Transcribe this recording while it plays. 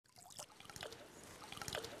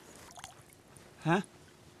Huh?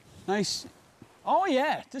 Nice. Oh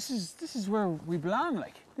yeah, this is where we belong,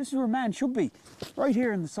 like. This is where man should be. Right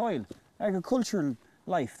here in the soil. Agricultural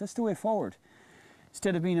life, that's the way forward.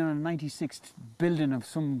 Instead of being on a 96th building of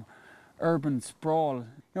some urban sprawl. You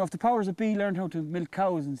know, if the powers that be learned how to milk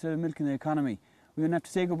cows instead of milking the economy, we wouldn't have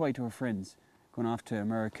to say goodbye to our friends going off to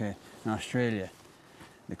America and Australia.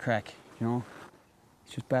 The crack, you know.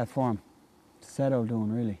 It's just bad form. It's a sad old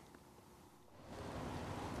doing, really.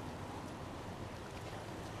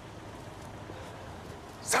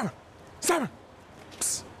 Salmon! Salmon!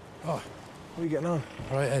 Psst. Oh, how are you getting on?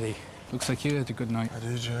 All right, Eddie. Looks like you had a good night. I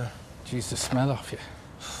did, yeah. Jeez, the smell off you.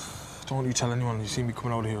 Don't you tell anyone you see me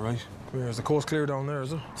coming out of here, right? Come here, is the coast clear down there,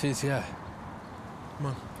 is it? It is, yeah. Come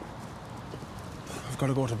on. I've got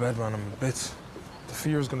to go to bed, man. I'm in bits. The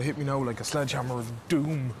fear's gonna hit me now like a sledgehammer of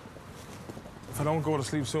doom. If I don't go to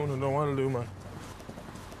sleep soon, I don't know what I'll do, man.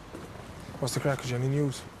 What's the crack? Is there any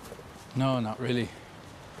news? No, not really.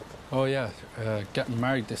 Oh, yeah, getting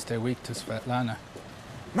married this day week to Svetlana.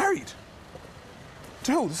 Married?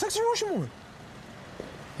 To who? The sexy Russian woman?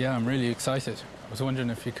 Yeah, I'm really excited. I was wondering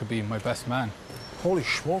if you could be my best man. Holy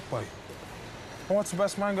smoke, boy. Well, what's the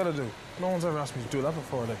best man got to do? No one's ever asked me to do that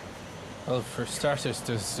before, they. Well, for starters,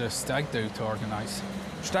 there's a Stag do to organise.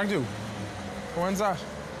 Stag do? When's that?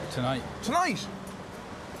 Tonight. Tonight?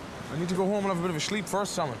 I need to go home and have a bit of a sleep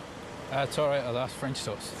first, Salmon. It's all right, I'll ask French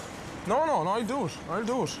toast. No, I'll do it. I'll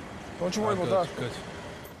do it. Don't you worry about that. Good.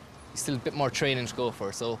 Still a bit more training to go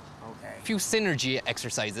for, so a few synergy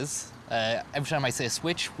exercises. Every time I say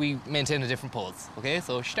switch, we maintain a different pose, okay?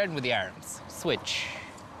 So starting with the arms. Switch,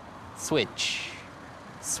 switch,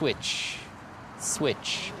 switch,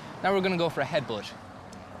 switch. Now we're gonna go for a headbutt.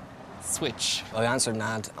 Switch. I answered an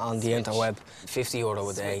ad on the interweb, €50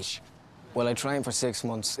 a day. Switch. Well, I trained for 6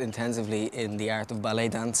 months intensively in the art of ballet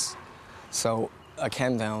dance. So I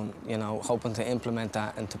came down, you know, hoping to implement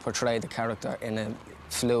that and to portray the character in a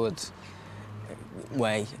fluid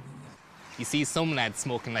way. You see some lads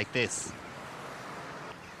smoking like this.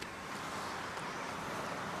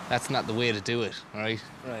 That's not the way to do it, all right?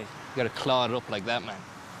 Right. You gotta claw it up like that, man.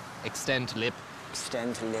 Extend to lip.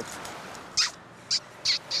 Extend to lip.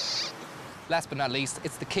 Last but not least,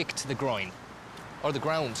 it's the kick to the groin, or the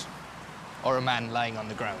ground, or a man lying on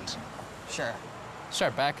the ground. Sure.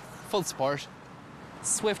 Start back, full support,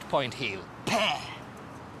 swift point heel.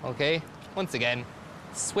 Okay, once again,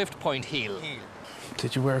 swift point heel.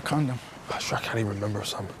 Did you wear a condom? Oh, sure, I can't even remember,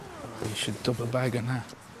 Sam. You should double bag on that.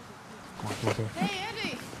 Hey,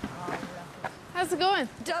 Eddie. How's it going?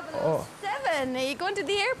 007. Are you going to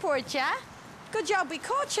the airport, yeah? Good job we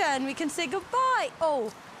caught you and we can say goodbye.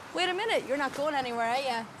 Oh, wait a minute. You're not going anywhere, are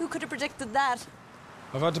you? Who could have predicted that?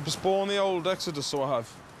 I've had to postpone the old Exodus, so I have.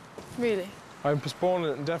 Really? I'm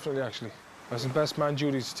postponing it indefinitely, actually. I have some best man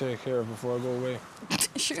duties to take care of before I go away.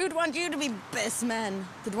 Sure, who'd want you to be best man?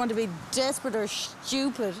 They'd want to be desperate or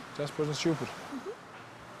stupid. Desperate and stupid?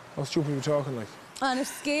 How stupid are we talking, like? On a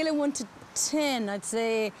scale of 1 to 10, I'd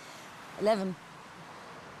say 11.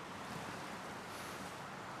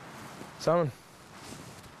 Salmon,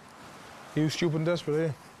 you stupid and desperate, are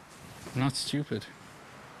you? Not stupid,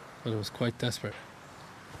 but I was quite desperate.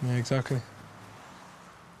 Yeah, exactly.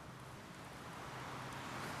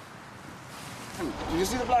 Did you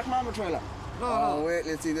see the Black Mamba trailer? No. Wait,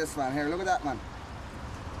 let's see this, man. Here, look at that, man.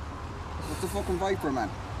 That's the fucking Viper, man.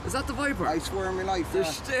 Is that the Viper? I swear on my life, You're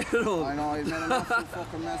still. I know, he's made an absolute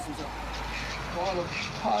fucking mess himself. What a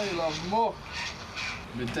pile of muck.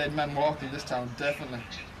 The dead man walking in this town, definitely.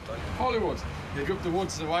 Hollywood. He grew up the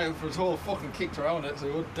woods in a while for his whole fucking kicked around it, so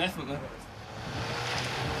he would definitely.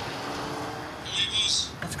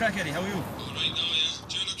 What's crack, Eddie? How are you? All right now, yeah.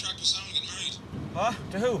 Do you know track with Sam getting married? Huh?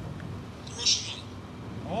 To who? The Russian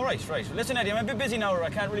one. All right. Well, listen, Eddie, I'm a bit busy now, or I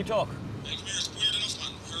can't really talk. Hey, come here, it's weird enough,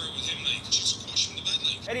 man. Her with him, like, she's so crushed from the bed,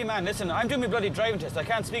 like. Eddie, man, listen, I'm doing my bloody driving test. I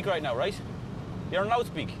can't speak right now, right? You're on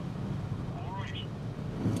loudspeak.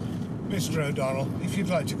 Mr. O'Donnell, if you'd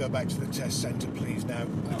like to go back to the test centre, please, now.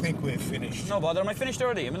 I think we're finished. No bother, am I finished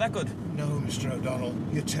already? Am I that good? No, Mr. O'Donnell,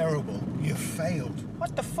 you're terrible. You failed.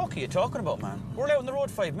 What the fuck are you talking about, man? We're out on the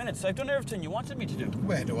road 5 minutes. I've done everything you wanted me to do.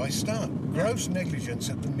 Where do I start? Gross negligence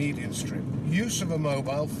at the median strip, use of a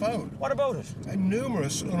mobile phone. What about it? And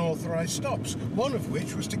numerous unauthorised stops, one of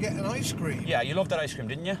which was to get an ice cream. Yeah, you loved that ice cream,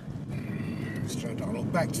 didn't you? Mr. O'Donnell,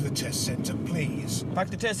 back to the test centre, please. Back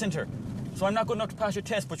to the test centre. So I'm not good enough to pass your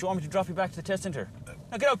test, but you want me to drop you back to the test centre?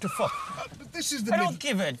 Now get out the fuck. But this is the I don't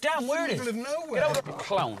give a damn where it is. middle of nowhere. Get out of the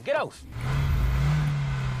clown. Get out.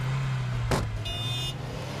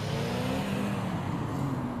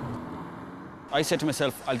 I said to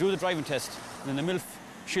myself, I'll do the driving test, and then the MILF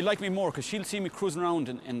she'll like me more because she'll see me cruising around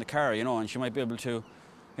in the car, you know, and she might be able to,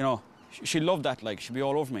 you know, she'll love that, like, she'll be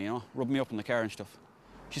all over me, you know, rub me up in the car and stuff.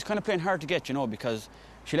 She's kind of playing hard to get, you know, because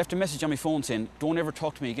she left a message on my phone saying, don't ever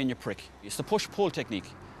talk to me again, you prick. It's the push-pull technique.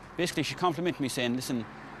 Basically, she complimented me saying, listen,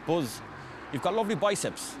 Buzz, you've got lovely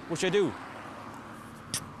biceps, which I do.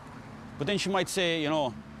 But then she might say, you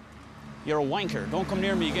know, you're a wanker, don't come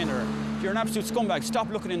near me again, or you're an absolute scumbag, stop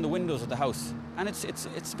looking in the windows of the house. And it's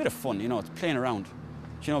a bit of fun, you know, it's playing around.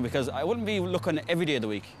 You know, because I wouldn't be looking every day of the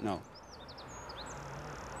week, no.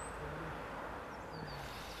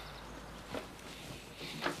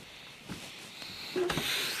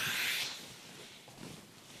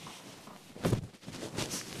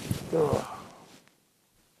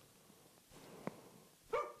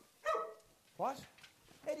 What?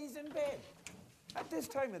 Eddie's in bed at this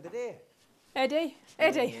time of the day. Eddie,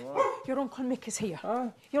 your Uncle Mick is here. Huh?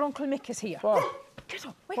 Your Uncle Mick is here. What? Get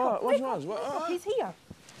up, wake up, wake up. He's here.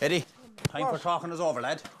 Eddie, time for talking is over,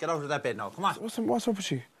 lad. Get out of that bed now, come on. What's up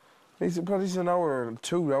with you? He's an hour or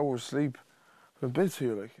 2 hours sleep. I'm a bit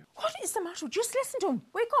here, like. What is the matter? Just listen to him.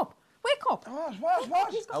 Wake up, wake up.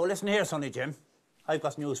 What? Oh, listen here, sonny Jim. I've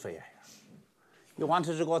got news for you. You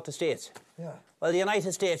wanted to go to the States? Yeah. Well, the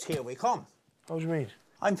United States, here we come. How do you mean?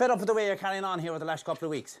 I'm fed up with the way you're carrying on here with the last couple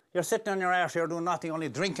of weeks. You're sitting on your arse here doing nothing, only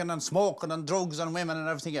drinking and smoking and drugs and women and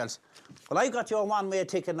everything else. Well, I've got your one-way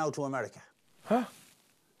ticket now to America. Huh?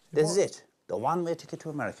 This is it. The one-way ticket to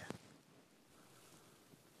America.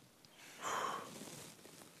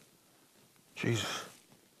 Jesus.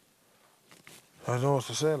 I don't know what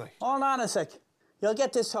to say, like. Hold on a sec. You'll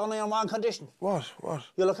get this only on one condition. What?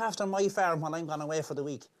 You look after my farm while I'm gone away for the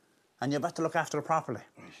week. And you better look after it properly.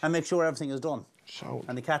 And make sure everything is done. So.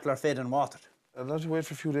 And the cattle are fed and watered. I'll have to wait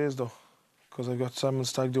for a few days, though. Because I've got Sam and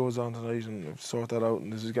Stag doors on tonight and I've sort that out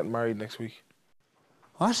and this is getting married next week.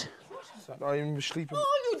 What? I'm sleeping. All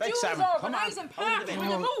you do is organise and park. When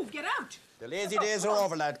you move, get out. The lazy days are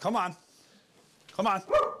over, lad. Come on. Come on.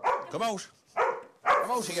 Come out.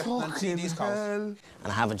 Come out here and see these cows. And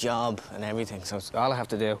I have a job and everything, so all I have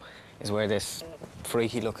to do is wear this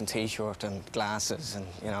freaky-looking T-shirt and glasses and,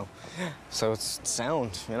 you know, so it's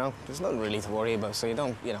sound, you know. There's nothing really to worry about, so you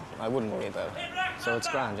don't, you know, I wouldn't worry about it. So it's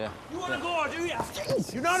grand, yeah. You want to go, do you?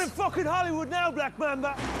 Jeez. You're not in fucking Hollywood now, Black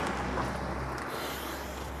Mamba.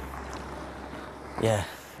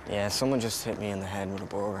 Yeah, someone just hit me in the head with a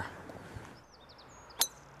burger.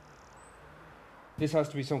 This has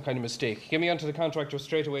to be some kind of mistake. Get me onto the contractor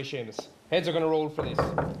straight away, Seamus. Heads are going to roll for this.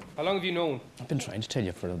 How long have you known? I've been trying to tell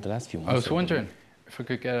you for the last few months. I was wondering if I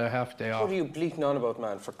could get a half day off. What are you bleating on about,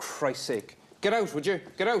 man? For Christ's sake. Get out, would you?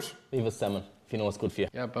 Get out. Leave us salmon, if you know what's good for you.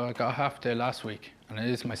 Yeah, but I got a half day last week, and it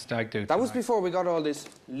is my stag do. That was before we got all this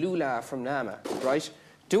lula from Nama, right?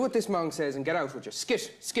 Do what this monk says and get out, would you?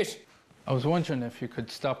 Skit, skit. I was wondering if you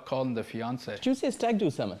could stop calling the fiancé. Did you say stag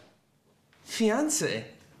do salmon? Fiancé?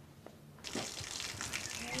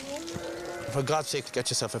 For God's sake, get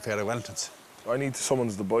yourself a pair of Wellingtons. I need to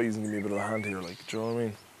summons the boys and give me a bit of a hand here, like, do you know what I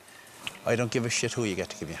mean? I don't give a shit who you get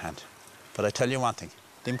to give you a hand. But I tell you one thing,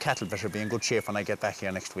 them cattle better be in good shape when I get back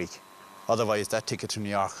here next week. Otherwise, that ticket to New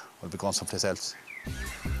York will be going someplace else.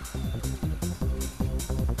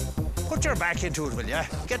 Put your back into it, will you?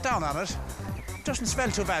 Get down on it. Doesn't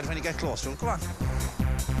smell too bad when you get close to it. Come on.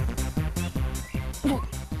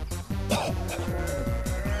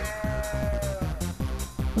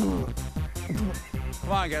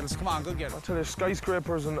 Come on, girls. Come on, good girl. I tell you,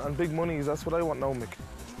 skyscrapers and big monies, that's what I want now, Mick.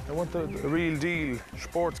 I want the real deal.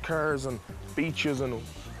 Sports cars and beaches and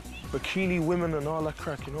bikini women and all that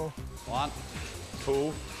crack, you know? 1,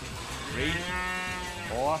 2, 3,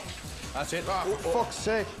 4. That's it. Oh, for fuck's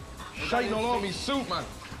sake. Shiting all over me suit, man.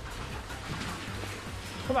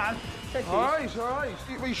 Come on. All right.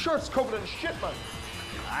 My shirt's covered in shit, man.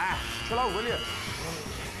 Chill out, will you?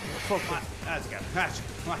 Fuck, man. That's good. That's it.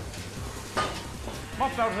 Come on.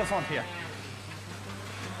 Up out of the front here.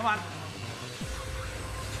 Come on.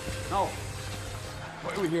 No.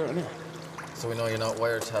 What are we here anyway? So we know you're not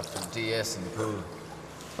wiretapped for DS in the pool.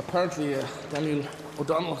 Apparently, Daniel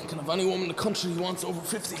O'Donnell can have any woman in the country he wants over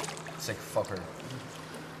 50. Sick fucker.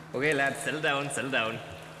 Okay, lads, settle down, settle down.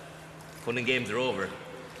 Fun and games are over.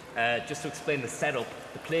 Just to explain the setup,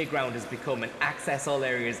 the playground has become an access all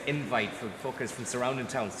areas invite for fuckers from surrounding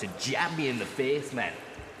towns to jab me in the face, man.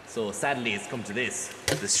 So sadly, it's come to this,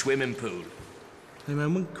 the swimming pool. Hey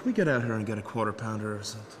man, can we get out here and get a quarter pounder or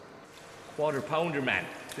something? Quarter pounder, man.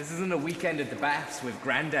 This isn't a weekend at the baths with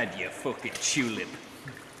Grandad, you fucking tulip.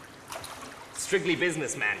 Strictly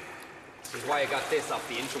business, man. This is why I got this off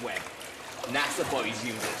the interweb. NASA boys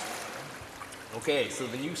use it. Okay, so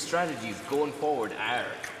the new strategies going forward are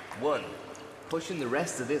 1. pushing the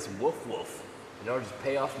rest of this woof in order to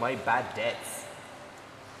pay off my bad debts.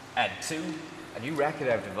 And 2, a new racket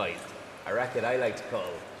I've devised. A racket I like to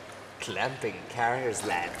call clamping cars,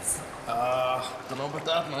 lads. Don't know about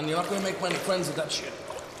that, man. You're not gonna make many friends with that shit.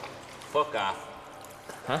 Fuck off.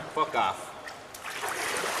 Huh? Fuck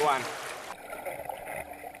off. Go on.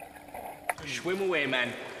 Swim away,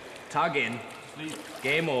 man. Tog in.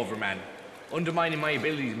 Game over, man. Undermining my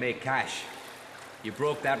ability to make cash. You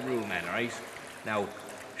broke that rule, man, alright? Now,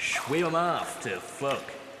 swim off to fuck.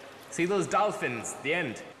 See those dolphins at the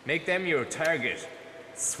end? Make them your target.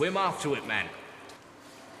 Swim off to it, man.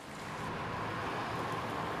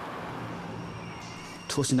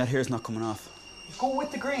 Twisting that hair's not coming off. Go with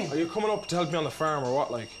the grain. Are you coming up to help me on the farm or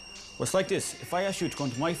what, like? Well, it's like this. If I asked you to come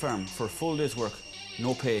to my farm for a full day's work,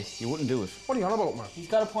 no pay, you wouldn't do it. What are you on about, man? He's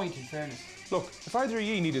got a point, in fairness. Look, if either of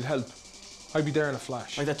ye needed help, I'd be there in a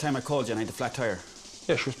flash. Like that time I called you and I had the flat tyre.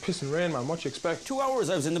 Yeah, she was pissing rain, man. What you expect? 2 hours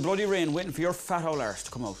I was in the bloody rain waiting for your fat old arse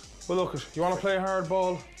to come out. Well, look, you want to play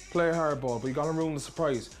hardball? Play hardball, but you got to ruin the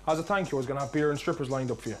surprise. As a thank you, I was going to have beer and strippers lined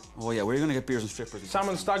up for you. Oh, yeah, where are you going to get beers and strippers?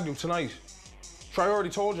 Salmon Stag do tonight. Sure, I already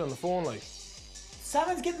told you on the phone, like.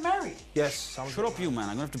 Salmon's getting married? Yes, Salmon's Shut up, you, man.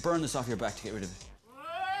 I'm going to have to burn this off your back to get rid of it.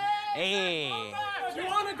 Hey! You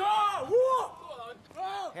want to go? Whoa!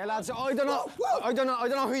 Here, lads, I don't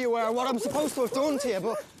know who you are, what I'm supposed to have done to you,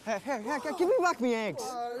 but here, give me back my eggs.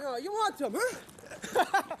 No, you want them, huh?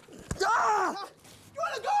 Ah! You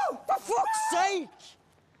want to go? For fuck's sake!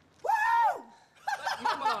 Woo!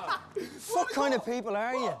 What kind of people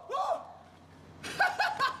are you?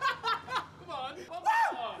 Come on.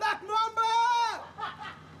 Black Mamba!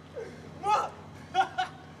 What?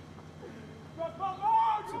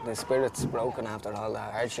 The spirit's broken after all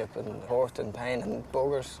that hardship and hurt and pain and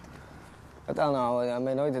boogers. I don't know, I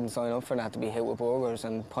mean, I didn't sign up for that, to be hit with boogers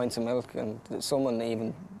and pints of milk, and someone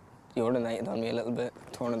even urinated on me a little bit,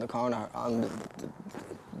 turning the corner on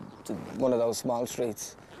one of those small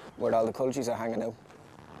streets where all the cultures are hanging out.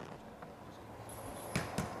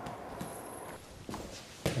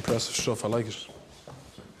 Impressive stuff, I like it.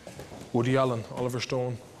 Woody Allen, Oliver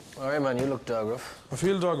Stone. All right, man, you look dog rough. I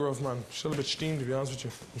feel dog rough, man. Still a bit steamed, to be honest with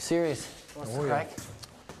you. You serious? What's the crack?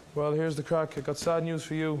 Well, here's the crack. I got sad news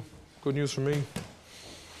for you, good news for me.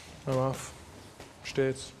 I'm off.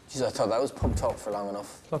 States. Jeez, I thought that was pub talk for long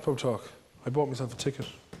enough. Not pub talk. I bought myself a ticket.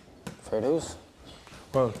 Fair dues.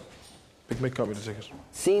 Well, Big Mick got me the ticket.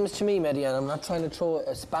 Seems to me, Mehdi, and I'm not trying to throw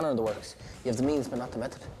a spanner in the works. You have the means, but not the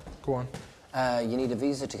method. Go on. You need a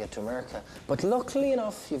visa to get to America. But luckily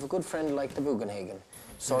enough, you have a good friend like the Bugenhagen.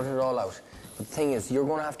 Sorted it all out. But the thing is, you're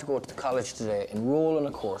going to have to go to the college today, enroll in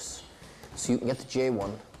a course, so you can get the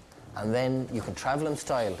J1, and then you can travel in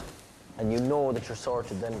style, and you know that you're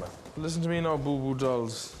sorted then, man. Listen to me now, boo-boo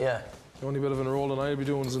dolls. Yeah. The only bit of enrolling I'll be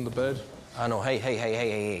doing is in the bed. I know.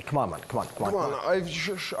 Hey. Come on, man. Come on. Come on.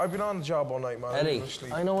 I've been on the job all night, man. Eddie,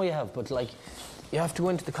 I know you have, but, like, you have to go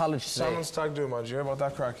into the college today. Salmon Stag do, man. Do you hear about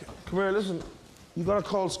that crack? Come here, listen. You got to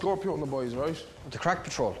call Scorpio and the boys, right? The crack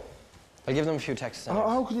patrol. I'll give them a few texts.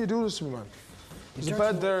 How can you do this to me, man? There's a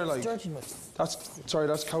bed there, like... Dirty, Sorry,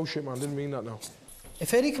 that's cow shit, man. Didn't mean that, no.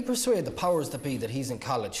 If Eddie can persuade the powers that be that he's in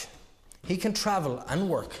college, he can travel and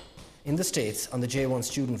work in the States on the J1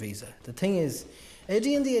 student visa. The thing is,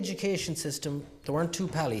 Eddie and the education system, they weren't too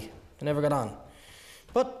pally. They never got on.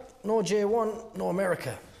 But no J1, no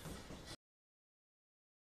America.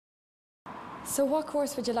 So what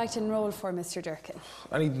course would you like to enrol for, Mr. Durkin?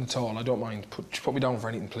 Anything at all, I don't mind. Put me down for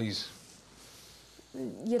anything, please.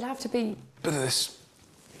 You'll have to be... Bit of this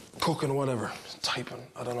cooking or whatever. Typing,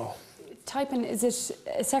 I don't know. Typing, is it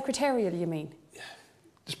a secretarial, you mean?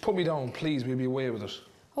 Just put me down, please. We'll be away with it.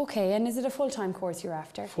 OK, and is it a full-time course you're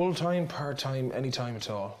after? Full-time, part-time, any time at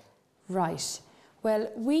all. Right. Well,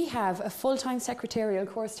 we have a full-time secretarial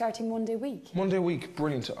course starting Monday week. Monday week,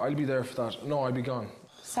 brilliant. I'll be there for that. No, I'll be gone.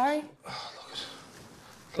 Sorry?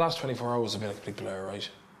 The last 24 hours have been a complete blur, right?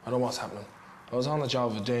 I don't know what's happening. I was on the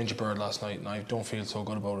job with Danger Bird last night and I don't feel so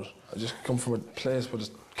good about it. I just come from a place where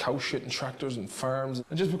there's cow shit and tractors and farms.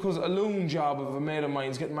 And just because a loan job of a mate of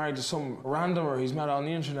mine's getting married to some randomer he's met on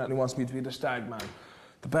the internet and he wants me to be the stag man,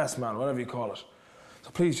 the best man, whatever you call it.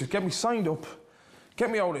 So please, just get me signed up, get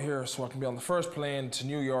me out of here so I can be on the first plane to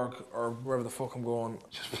New York or wherever the fuck I'm going.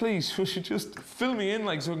 Just please, you should just fill me in,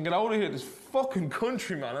 like, so I can get out of here, this fucking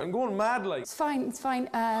country, man. I'm going mad, like. It's fine.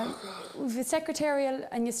 We've a secretarial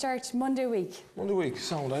and you start Monday week. Monday week,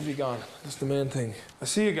 sound, I'd be gone. That's the main thing. I'll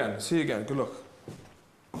see you again, Good luck.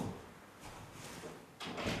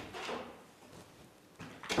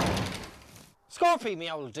 Scorpy, me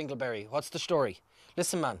old Dingleberry, what's the story?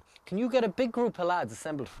 Listen, man, can you get a big group of lads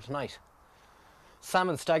assembled for tonight?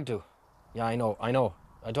 Salmon Stag do. Yeah, I know.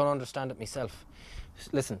 I don't understand it myself.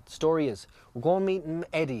 Listen, story is, we're going meeting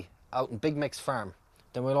Eddie out in Big Mic's farm.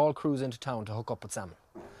 Then we'll all cruise into town to hook up with salmon.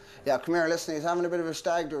 Yeah, come here, listen, he's having a bit of a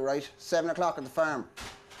stag do, right? 7 o'clock at the farm.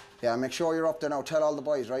 Yeah, make sure you're up there now, tell all the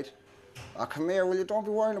boys, right? Come here, will you? Don't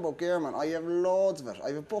be worrying about gear, man. I have loads of it. I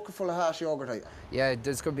have a bucket full of hash yogurt. Yeah,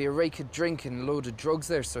 there's going to be a rake of drink and a load of drugs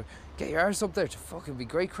there, so get your arse up there to fucking be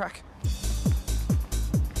great crack.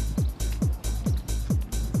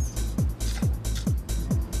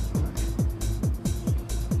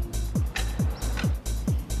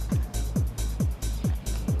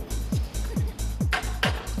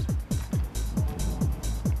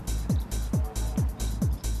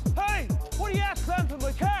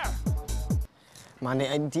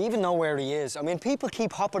 Man, do you even know where he is? I mean, people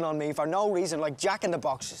keep hopping on me for no reason, like Jack in the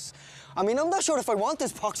Boxes. I mean, I'm not sure if I want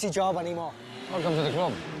this poxy job anymore. Welcome to the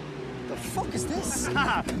club. The fuck is this?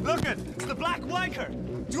 Look it's the black wanker.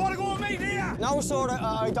 Do you want to go with me, do you? No, sort of.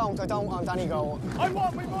 I don't want any go. I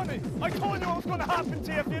want my money. I told you what was going to happen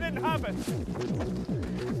to you if you didn't have it.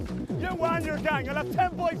 You and your gang, you'll have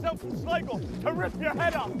 10 boys out from Sligo to rip your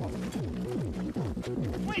head off.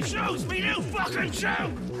 My shoes! Me new fucking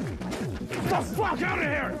shoe! Get the fuck out of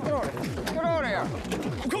here! Get out of here!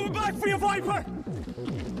 I'm coming back for you, Viper!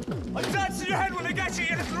 I'm dancing your head when I get you,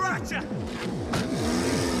 you little rat! You're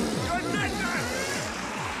dead now!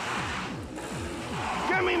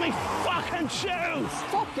 Give me my fucking shoes!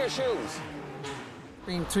 Fuck your shoes!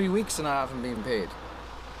 Been 3 weeks and I haven't been paid.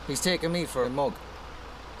 He's taking me for a mug.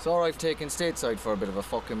 It's all right taking stateside for a bit of a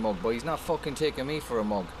fucking mug, but he's not fucking taking me for a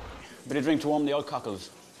mug. Bit of drink to warm the old cockles.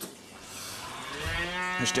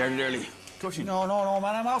 I started early. No,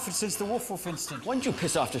 man. I'm off it since the woof incident. Why don't you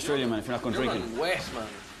piss off the Australian man if you're not going drinking? You're wet, man.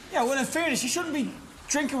 Yeah, well, in fairness, you shouldn't be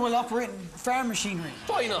drinking while operating farm machinery.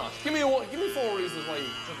 Why not? Give me 4 reasons why you're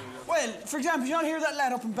drinking. Well, for example, you not hear that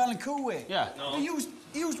lad up in Ballincoe way? Yeah. No.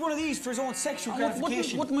 He used one of these for his own sexual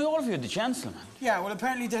gratification. Wouldn't we all of you the Chancellor, man? Yeah, well,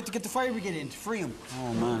 apparently they had to get the fire brigade in to free him.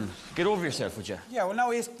 Oh, man. Get over yourself, would you? Yeah, well, now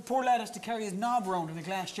the poor lad has to carry his knob around in a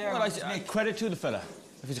glass jar. Well, I credit to the fella,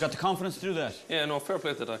 if he's got the confidence to do that. Yeah, no, fair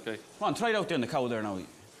play to that guy. Come on, try it out there in the cow there now.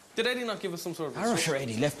 Did Eddie not give us some sort of... I'm sure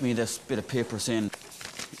Eddie left me this bit of paper saying,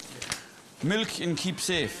 milk and keep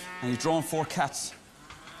safe. And he's drawn 4 cats.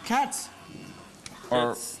 Cats?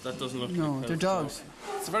 Or... That doesn't look... No, they're dogs.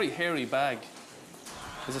 It's a very hairy bag.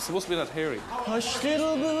 Is it supposed to be that hairy? Hush,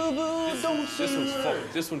 little boo-boo, don't say This one's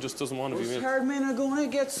fucked. This one just doesn't want to be Those milk. hard men are gonna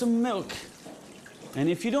get some milk. And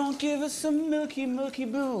if you don't give us some milky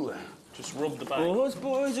boo, just rub the bag. Those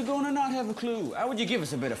boys are gonna not have a clue. How would you give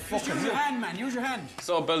us a bit of fucking Use your hand, man. Use your hand.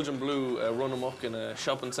 Saw Belgian Blue run amok in a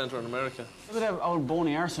shopping centre in America. Look at that old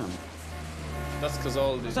bony arse on him. That's because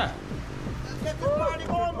all the... What's that? Let's get this party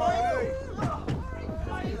going, boys!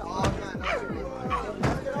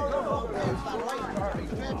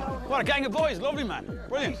 What a gang of boys, lovely man.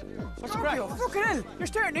 Brilliant. What's the crack? Fucking hell, you're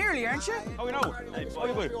starting early, aren't you? How we know?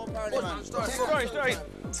 Story.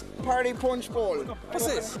 Party punch bowl. What's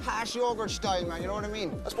this? Hash yogurt style, man, you know what I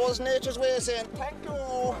mean? I suppose nature's way of saying thank you.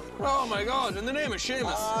 Oh my God, in the name of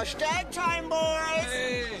Seamus. Stag time, boys!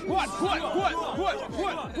 Hey. What?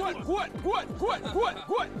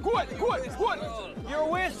 You're a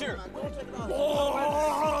waster.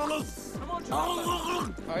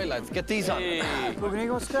 All right, lads, get these on. Hey. We're gonna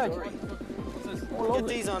go Stag. Get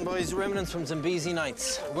these on, boys. Remnants from Zambezi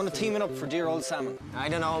nights. We're going to team it up for dear old salmon. I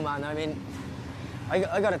don't know, man. I mean,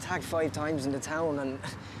 I got attacked 5 times in the town, and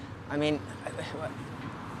I mean,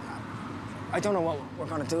 I don't know what we're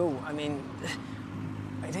gonna do. I mean,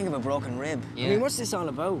 I think of a broken rib. Yeah. I mean, what's this all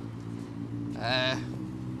about? How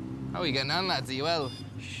are you getting on, lads? Are you well?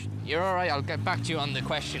 You're all right. I'll get back to you on the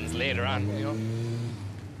questions later on, you know?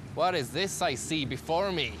 What is this I see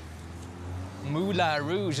before me? Moulin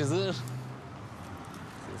Rouge, is it?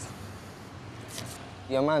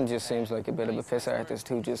 Your man just seems like a bit of a piss artist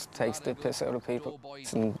who just takes the piss out of people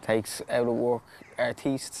and takes out of work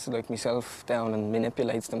artists like myself down and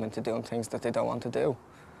manipulates them into doing things that they don't want to do.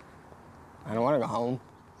 I don't want to go home,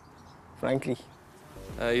 frankly.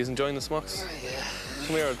 He's enjoying the smocks?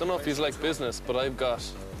 Come here, I don't know if he's like business, but I've got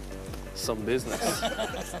some business.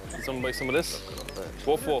 Someone buy some of this?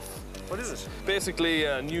 Woof woof. What is it? Basically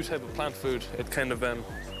a new type of plant food. It kind of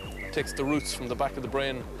takes the roots from the back of the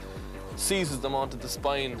brain, seizes them onto the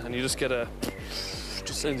spine, and you just get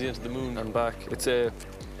just sends you into the moon and back. It's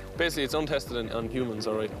basically it's untested on humans,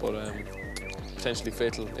 all right, but potentially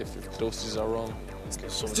fatal if the dosages are wrong.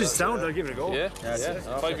 It's just sound. I'll give it a go. Yeah.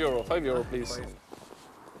 €5. €5, please.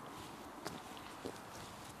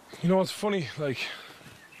 You know what's funny? Like,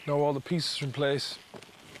 now all the pieces are in place.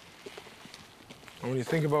 And when you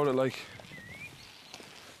think about it, like,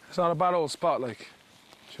 It's not a bad old spot, like,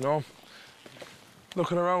 you know?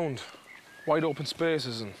 Looking around, wide open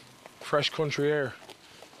spaces and fresh country air.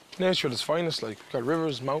 Nature at its finest, like, we've got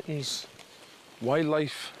rivers, mountains,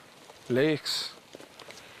 wildlife, lakes.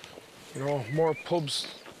 You know, more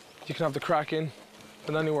pubs you can have the crack in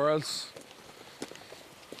than anywhere else.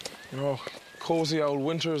 You know, cozy old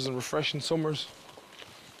winters and refreshing summers.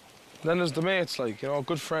 And then there's the mates, like, you know,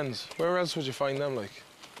 good friends. Where else would you find them, like,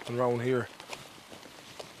 than around here?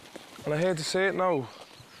 And I hate to say it now,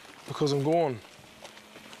 because I'm going,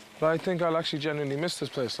 but I think I'll actually genuinely miss this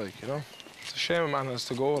place, like, you know? It's a shame a man has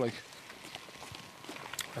to go, like.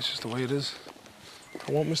 That's just the way it is.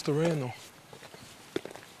 I won't miss the rain, though.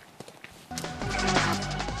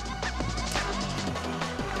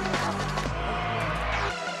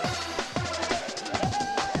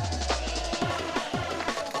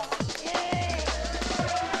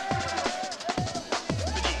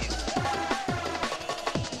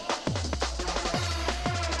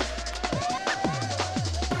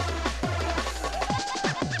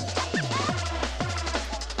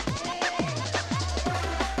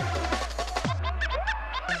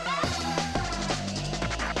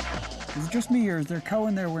 Is it just me, or is there a cow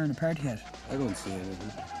in there wearing a party hat? I don't see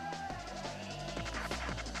anything.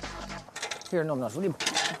 Here, no, will you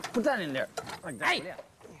put that in there? Like that, Hey!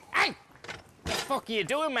 Hey! What the fuck are you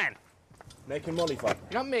doing, man? Making money, fuck.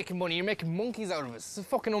 You're not making money, you're making monkeys out of us. It's a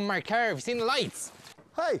fucking unmarked car. Have you seen the lights?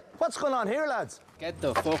 Hey, what's going on here, lads? Get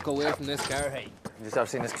the fuck away from this car, hey. Just have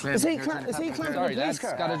seen this clamp. Is he clamping the police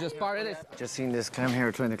car? Gotta just borrow this. Just seen this clam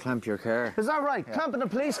here trying to clamp your car. Is that right? Clamping the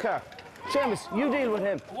police car? Seamus, you deal with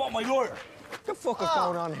him. I want my lawyer. What the fuck is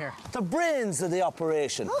going on here? The brains of the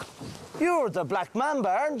operation. You're the Black Mamba,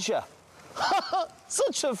 aren't you?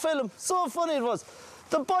 Such a film. So funny it was.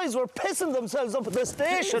 The boys were pissing themselves up at the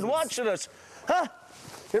station watching it. Huh?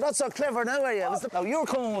 You're not so clever now, are you? Now, you're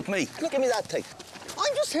coming with me. Give me that thing.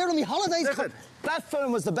 I'm just here on my holidays. Listen, that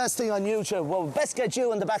film was the best thing on YouTube. Well, best get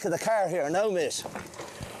you in the back of the car here now, mate.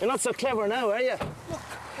 You're not so clever now, are you?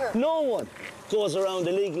 No one goes around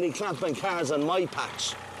illegally clamping cars on my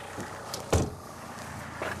patch.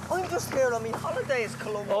 I'm just here on my holidays,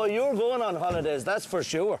 Columbia. Oh, you're going on holidays, that's for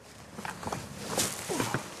sure.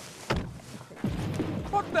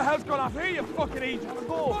 What the hell's going on here, you fucking idiot?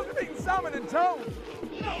 Go. I'm eating salmon in town.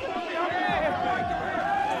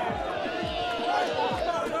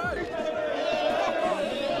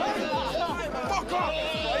 Fuck off!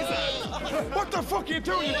 What the fuck are you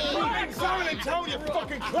doing? You're eating salmon in town, you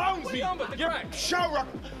fucking clowns! You shower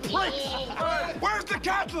pricks! Where's the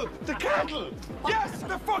cattle? The cattle! Yes,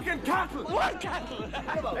 the fucking cattle! What cattle?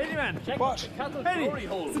 Eddie, man, check what? The cattle Eddie, glory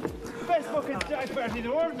hole. it's the best fucking stag party in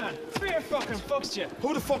the world, man. Fear fucking fucks you.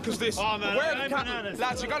 Who the fuck is this? Oh, man, Where are the I'm cattle? bananas.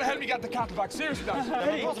 Lads, you gotta help me get the cattle back. Seriously, lads.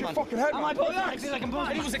 Eddie, You fucking help me. Am I both taxis like I'm both?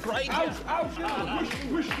 Eddie was a great. Out, out,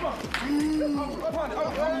 wish, come on. Come on,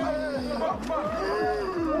 out, come on.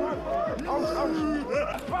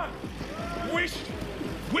 Wish,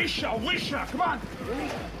 come on.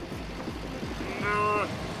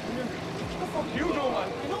 What the fuck you doing, man?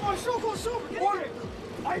 No, I'm so sober. What?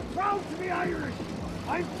 I'm proud to be Irish.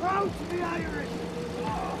 I'm proud to be Irish.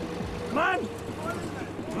 Man,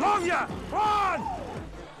 love ya. Come on.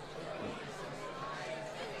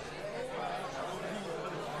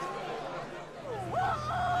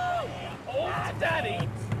 Oh, Daddy!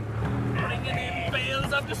 Bringing in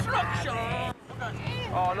bales of destruction!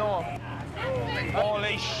 Oh, no.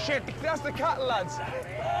 Holy shit, that's the cattle, lads.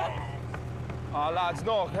 Oh, lads,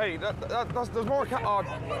 no. Hey, there's more cattle.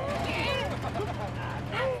 Oh.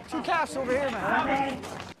 2 calves over here, man.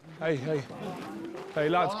 Hey,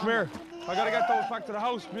 lads, come here. I gotta get those back to the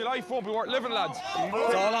house. My life won't be worth living, lads.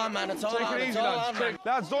 It's all on, man. It's all on. Take it easy, lads.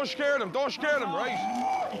 Lads, don't scare them. Don't scare them, right?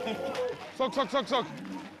 Suck.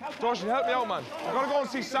 Josh, you help me out, man. I gotta go and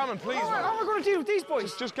see Salmon, please, man. What am I going to do with these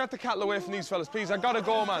boys? Just get the cattle away from these fellas, please. I gotta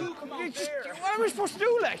go, man. What am I supposed to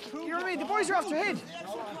do, like? You know what I mean? The boys are after head.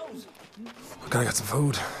 I gotta get some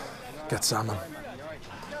food, get salmon.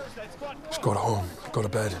 Just go to home, go to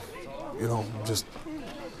bed. You know,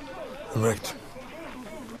 I'm wrecked.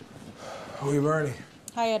 How are you, Barney?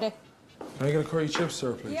 Hi, Eddie. Can I get a curry chips,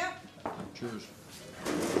 sir, please? Yeah. Cheers.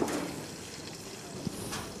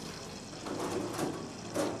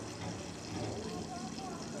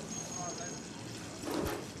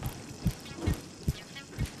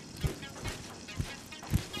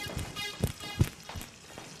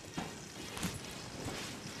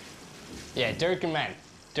 Yeah, Durkin, man.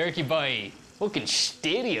 Durky boy. Fucking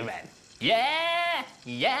stadium, man. Yeah!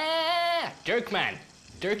 Dirk, man.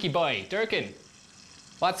 Durky boy. Durkin.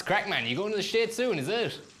 What's crack, man? You going to the States soon, is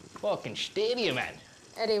it? Fucking stadium, man.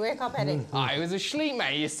 Eddie, wake up, Eddie. I was asleep,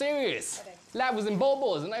 man. Are you serious? Lad was in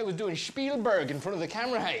Bobos and I was doing Spielberg in front of the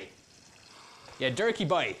camera, hey. Yeah, Durkee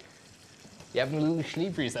boy. You having a little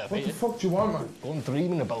sleep for yourself, What the fuck do you want, man? Going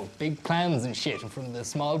dreaming about big plans and shit in front of the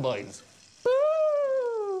small boys.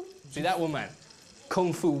 Woo! See that one, man?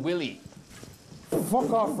 Kung Fu Willie.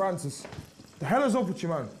 Fuck off, Francis. The hell is up with you,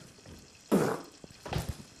 man?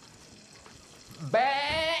 Bah!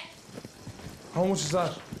 How much is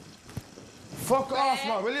that? Fuck off,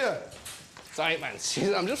 man, will you? Sorry, man.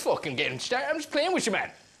 Jeez, I'm just fucking getting started. I'm just playing with you,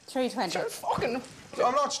 man. 320. Start fucking...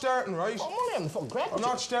 I'm not starting, right? I'm only having the fucking crack. I'm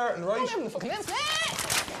not starting, right? I'm having the fucking lens.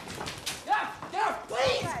 Yeah,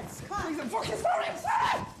 please! Please, I'm fucking sorry, I'm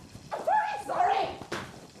sorry! I'm very sorry!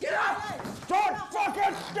 Get up! Don't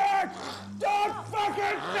fucking start! Don't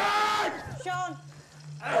fucking start! Sean.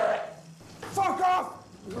 Fuck off!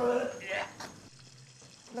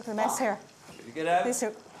 Look at the mess here. Did you get out? These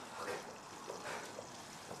two.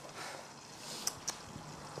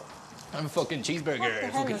 I'm a fucking cheeseburger. What the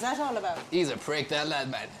hell was that all about? He's a prick, that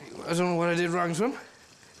lad, man. I don't know what I did wrong to him.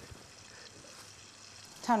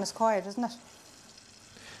 Town is quiet, isn't it?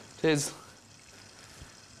 It is.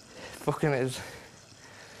 Fucking is.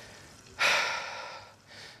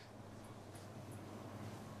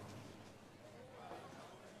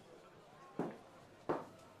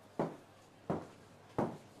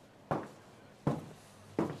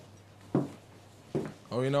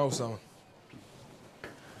 Oh, you know, Simon.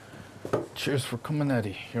 Cheers for coming,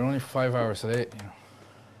 Eddie. You're only 5 hours late, you know.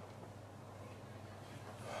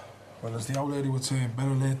 Well, as the old lady would say, better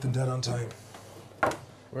late than dead on time.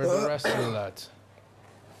 Where are the rest of the lads?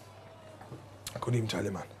 I couldn't even tell you,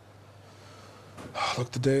 man.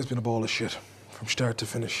 Look, the day's been a ball of shit, from start to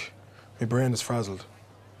finish. My brain is frazzled.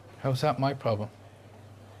 How's that my problem?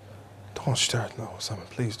 Don't start now, Simon.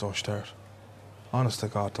 Please don't start. Honest to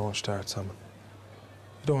God, don't start, Simon.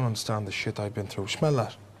 You don't understand the shit I've been through. Smell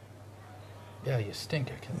that. Yeah, you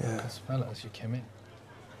stink. I can smell it as you came in.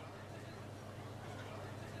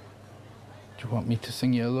 Do you want me to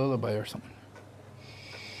sing you a lullaby or something?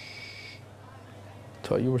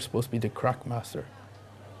 Thought you were supposed to be the crack master.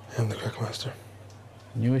 I'm the crack master.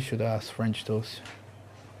 Knew I should ask French toast.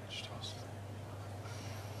 French toast.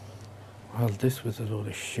 Well, this was a load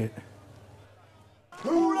of shit.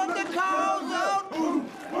 Who let the cows out? Who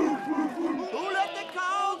let the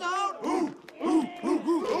cows out? Who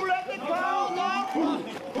let the cows out?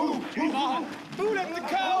 Who let the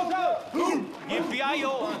cows out?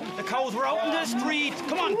 Yippee-yi-yo, the cows were out in the street.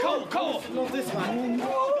 Come on, cow. Love this one.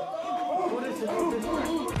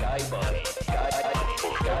 Guy boy,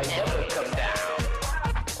 never come down.